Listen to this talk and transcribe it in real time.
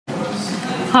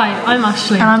Hi, I'm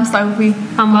Ashley. And I'm Sophie.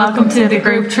 And welcome to the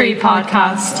Group 3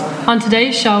 podcast. On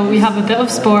today's show, we have a bit of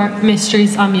sport,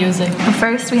 mysteries and music. But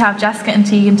first, we have Jessica and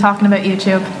Tegan talking about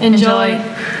YouTube. Enjoy.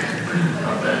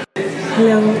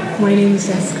 Hello, my name is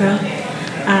Jessica,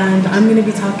 and I'm going to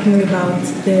be talking about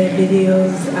the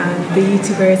videos and the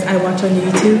YouTubers I watch on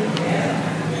YouTube.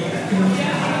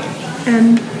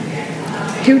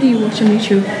 Who do you watch on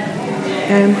YouTube?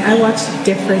 I watch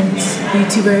different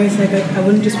YouTubers. Like I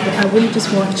wouldn't just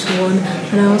watch one,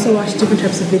 and I also watch different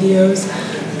types of videos,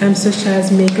 such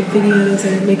as makeup videos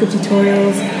and makeup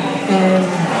tutorials,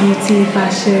 beauty,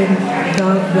 fashion,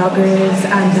 vloggers,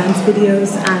 and dance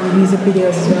videos and music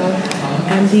videos as well.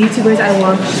 The YouTubers I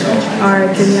watch are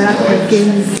Daniela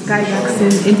Perkins, Guy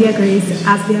Jackson, India Grace,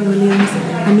 Aslia Williams,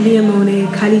 Amelia Monet,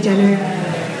 Kylie Jenner,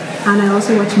 and I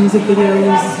also watch music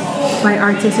videos by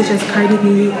artists such as Cardi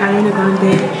B, Ariana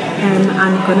Grande, and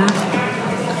Gunna.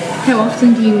 How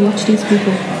often do you watch these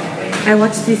people? I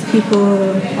watch these people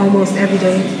almost every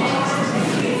day.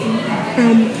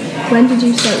 When did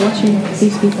you start watching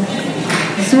these people?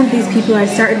 Some of these people I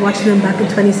started watching them back in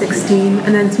 2016,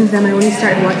 and then some of them I only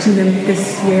started watching them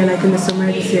this year, like in the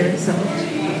summer this year. So,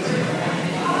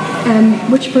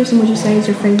 which person would you say is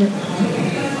your favourite?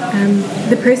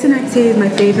 The person I'd say is my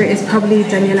favourite is probably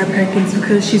Daniela Perkins,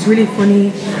 because she's really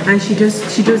funny and she does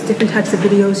different types of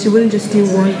videos. She wouldn't just do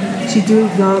one, she'd do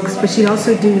vlogs, but she'd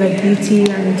also do like beauty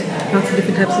and lots of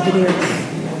different types of videos.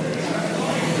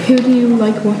 Who do you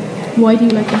like? Why do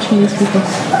you like watching these people?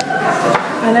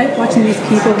 I like watching these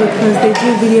people because they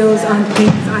do videos on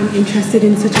things I'm interested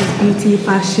in, such as beauty,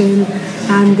 fashion,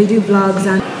 and they do vlogs.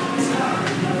 And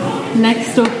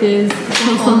Next up is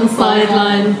Us on the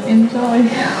Sideline. Enjoy.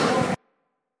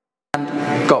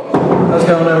 Go. How's it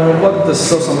going, everyone? Welcome to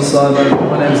Sus on the Sideline.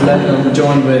 My name is Lennon and I'm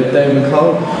joined with Dave and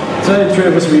Cole. Today, the three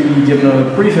of us will be giving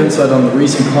a brief insight on the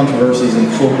recent controversies in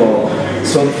football.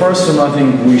 So the first one I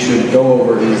think we should go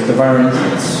over is the VAR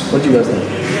incidents. What do you guys think?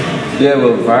 Yeah,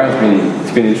 well, VAR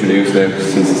has been introduced now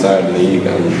since the start of the league,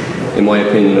 and in my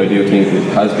opinion, I do think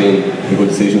it has been a good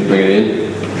decision to bring it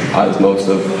in, as most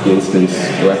of the incidents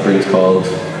the referees called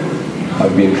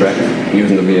have been correct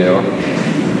using the VAR.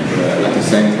 At the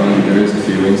same time, there is a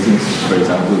few instances, for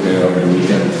example, there over the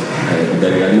weekend, the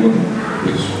Day1,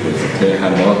 which was a clear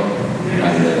handball,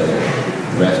 and the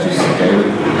rest just gave it,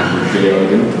 and VAR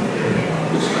didn't,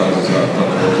 which causes a lot of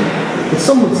controversy. But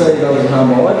some would say that was a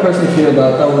handball. I personally feel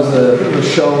that was a bit of a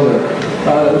shoulder.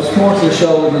 It was more to the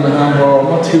shoulder than a handball. I'm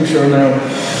not too sure now.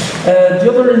 The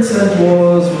other incident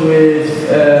was with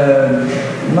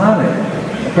Mane.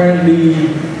 Apparently,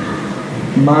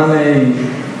 Mane.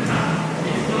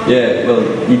 Yeah, well,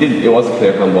 it was a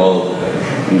clear handball.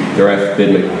 The ref did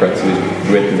make the correct decision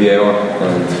with the VAR,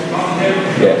 and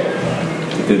yeah,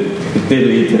 it did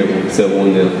lead to still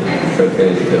 1-0 throughout the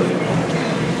game until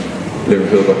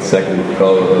Liverpool got the second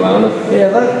goal of Alana. Yeah,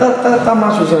 that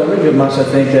match was a really good match, I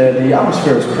think. The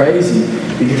atmosphere was crazy.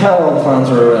 You could tell all the fans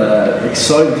were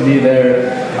excited to be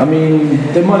there. I mean,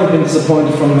 they might have been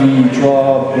disappointed from the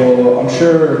draw, but I'm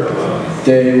sure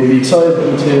they will be excited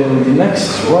until the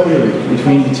next rivalry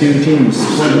between the two teams.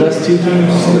 One of the best two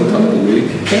teams in the top of the league.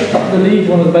 Yeah, top of the league,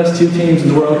 one of the best two teams in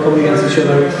the world coming against each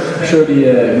other. Surely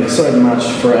an exciting match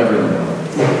for everyone.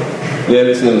 Yeah,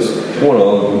 listen, it was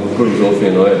 1-1, good result for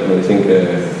United, and I think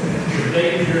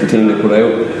the team they put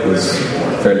out was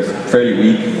fairly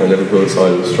weak, and Liverpool's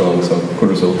side was strong, so good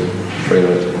result for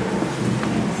United.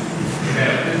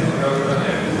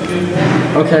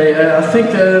 Okay, I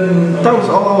think that was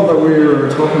all that we were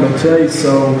talking about today,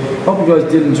 so hope you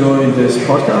guys did enjoy this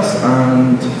podcast,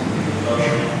 and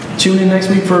tune in next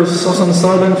week for Sus on the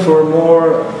Sideline for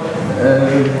more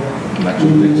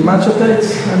match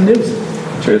updates and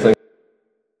news. Cheers, thanks.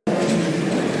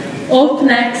 Up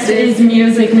next is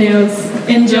music news.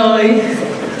 Enjoy.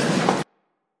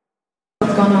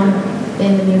 What's going on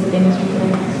in the music industry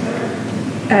today?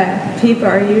 people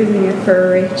are using it for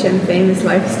rich and famous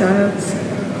lifestyles.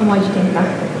 And why do you think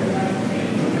that?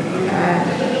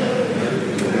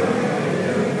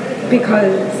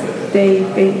 Because they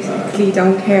basically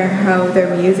don't care how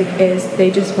their music is, they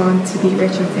just want to be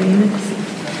rich and famous.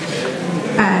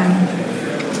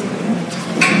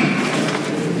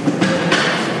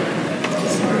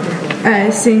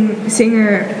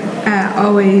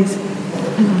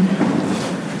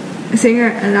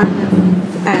 Singer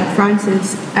Alana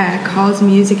Francis calls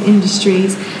music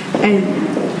industries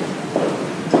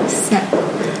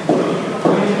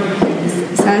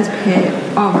says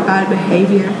of bad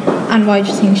behaviour. And why do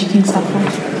you think she thinks that for?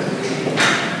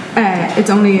 It's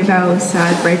only about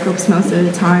sad breakups most of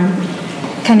the time.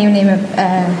 Can you name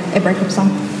a breakup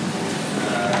song?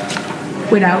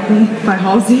 Without Me by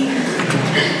Halsey.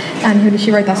 And who did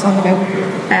she write that song about?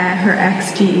 Her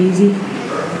ex, G-Eazy.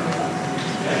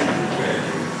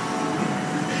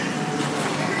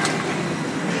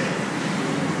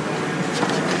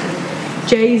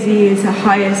 Jay-Z is the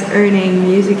highest earning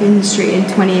music industry in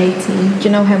 2018. Do you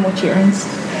know how much he earns?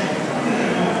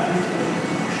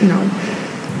 No.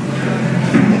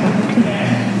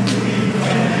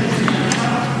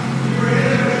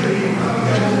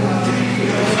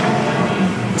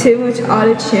 Too much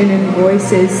auto-tune and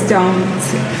voices don't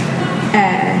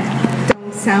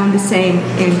sound the same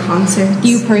in concerts. Do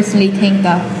you personally think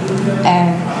that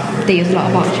they use a lot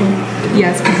of auto-tune?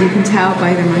 Yes, because you can tell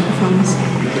by their microphones.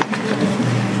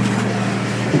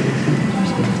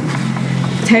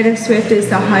 Taylor Swift is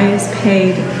the highest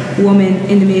paid woman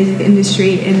in the music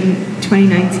industry in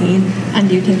 2019. And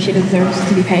do you think she deserves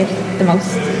to be paid the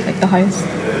most, like the highest?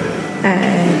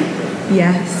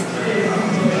 Yes.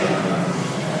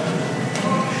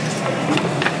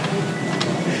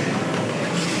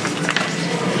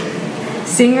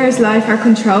 Singers' life are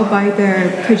controlled by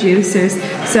their producers,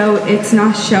 so it's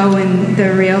not showing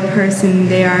the real person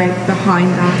they are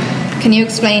behind that. Can you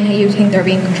explain how you think they're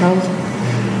being controlled?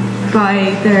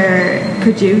 By their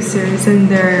producers and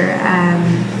their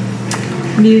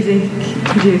music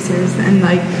producers, and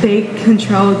like they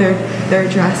control their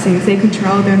dressings, they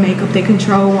control their makeup, they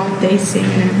control what they sing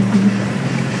and everything.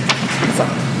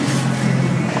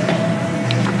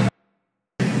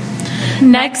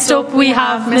 Next up we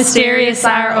have Mysterious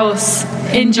Are Us.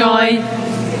 Enjoy.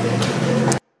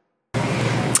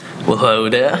 Well, hello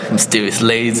there, mysterious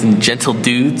ladies and gentle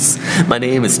dudes. My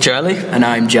name is Charlie. And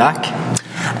I'm Jack.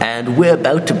 And we're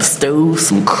about to bestow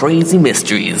some crazy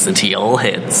mysteries into y'all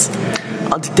heads.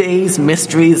 On today's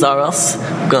Mysteries Are Us,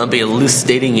 we're going to be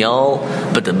elucidating y'all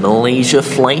about the Malaysia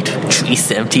Flight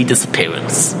 370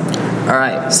 disappearance.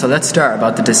 Alright, so let's start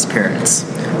about the disappearance.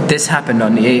 This happened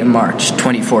on the 8th of March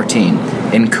 2014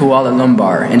 in Kuala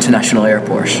Lumpur International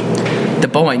Airport. The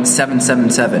Boeing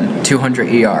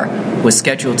 777-200ER was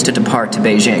scheduled to depart to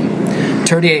Beijing.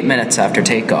 38 minutes after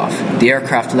takeoff, the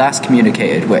aircraft last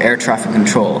communicated with air traffic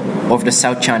control over the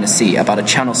South China Sea about a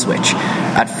channel switch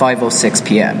at 5:06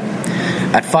 p.m.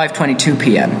 At 5:22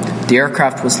 p.m., the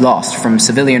aircraft was lost from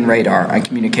civilian radar and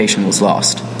communication was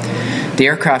lost. The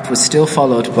aircraft was still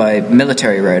followed by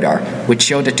military radar, which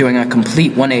showed it doing a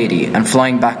complete 180 and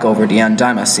flying back over the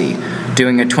Andama Sea,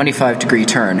 doing a 25-degree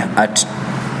turn at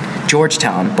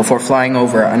Georgetown before flying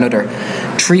over another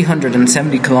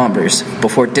 370 kilometers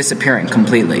before disappearing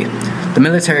completely. The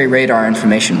military radar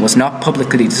information was not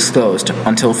publicly disclosed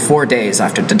until 4 days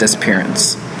after the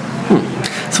disappearance.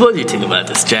 So what do you think about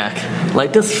this, Jack?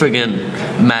 Like this friggin'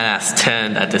 mad-ass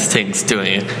turn that this thing's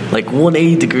doing. Like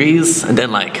 180 degrees and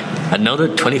then like another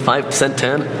 25%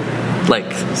 turn? Like,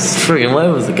 friggin'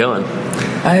 where was it going?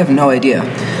 I have no idea.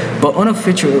 But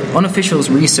unofficial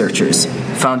researchers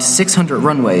found 600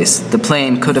 runways the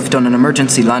plane could have done an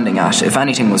emergency landing at if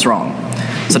anything was wrong.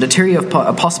 So the theory of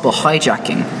a possible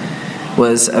hijacking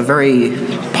was a very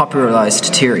popularized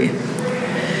theory.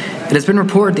 It has been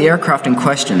reported the aircraft in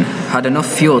question had enough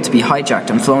fuel to be hijacked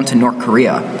and flown to North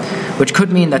Korea, which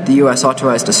could mean that the US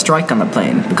authorized a strike on the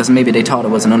plane because maybe they thought it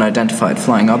was an unidentified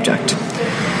flying object.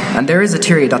 And there is a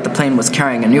theory that the plane was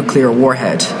carrying a nuclear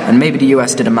warhead, and maybe the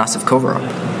US did a massive cover-up.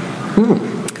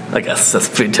 I guess that's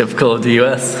pretty typical of the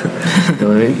US. You know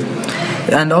what I mean?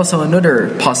 And also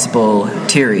another possible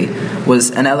theory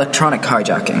was an electronic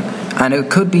hijacking, and it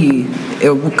could be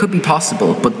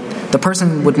possible, but the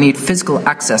person would need physical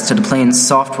access to the plane's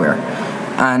software,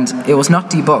 and it was not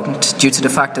debunked due to the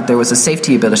fact that there was a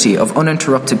safety ability of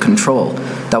uninterrupted control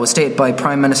that was stated by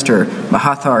Prime Minister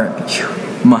Mahathir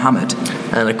Mohamad.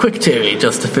 And a quick theory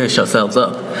just to finish ourselves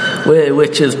up,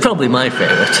 which is probably my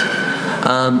favourite.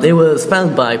 It was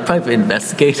found by private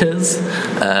investigators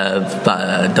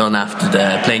done after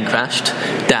the plane crashed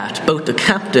that both the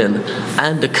captain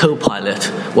and the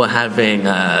co-pilot were having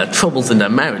troubles in their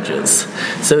marriages.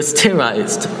 So it's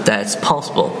theorized that it's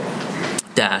possible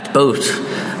that both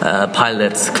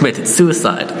pilots committed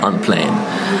suicide on the plane,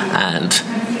 and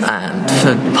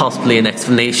possibly an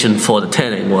explanation for the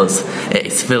turning was a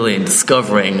civilian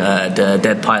discovering the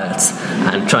dead pilots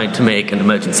and trying to make an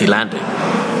emergency landing.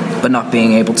 But not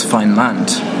being able to find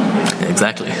land.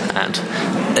 Exactly, and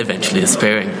eventually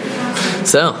disappearing.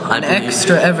 So,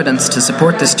 extra evidence to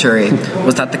support this theory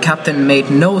was that the captain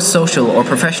made no social or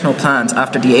professional plans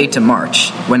after the 8th of March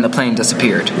when the plane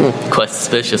disappeared. Quite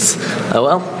suspicious.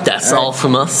 Well, that's all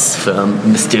from us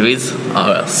from Mysteries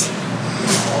Are Us.